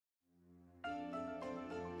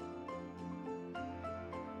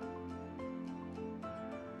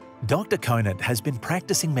Dr. Conant has been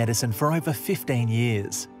practicing medicine for over 15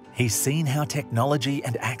 years. He's seen how technology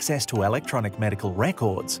and access to electronic medical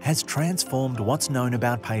records has transformed what's known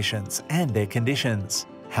about patients and their conditions.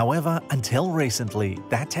 However, until recently,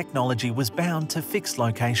 that technology was bound to fixed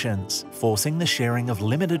locations, forcing the sharing of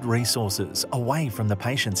limited resources away from the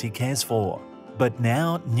patients he cares for. But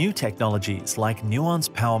now, new technologies like Nuance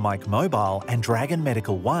Power Mic Mobile and Dragon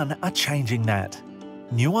Medical One are changing that.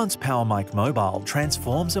 Nuance Power Mic Mobile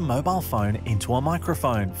transforms a mobile phone into a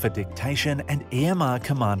microphone for dictation and EMR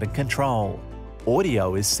command and control.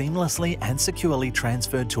 Audio is seamlessly and securely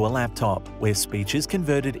transferred to a laptop, where speech is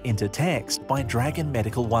converted into text by Dragon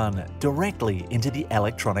Medical One directly into the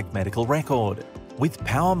electronic medical record. With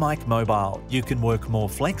PowerMic Mobile, you can work more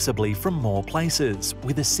flexibly from more places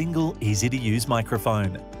with a single, easy-to-use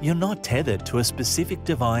microphone. You're not tethered to a specific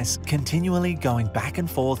device, continually going back and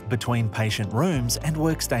forth between patient rooms and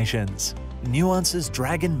workstations. Nuance's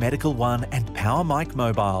Dragon Medical One and PowerMic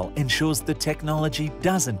Mobile ensures the technology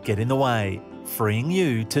doesn't get in the way, freeing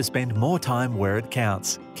you to spend more time where it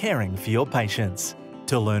counts, caring for your patients.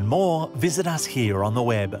 To learn more, visit us here on the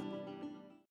web.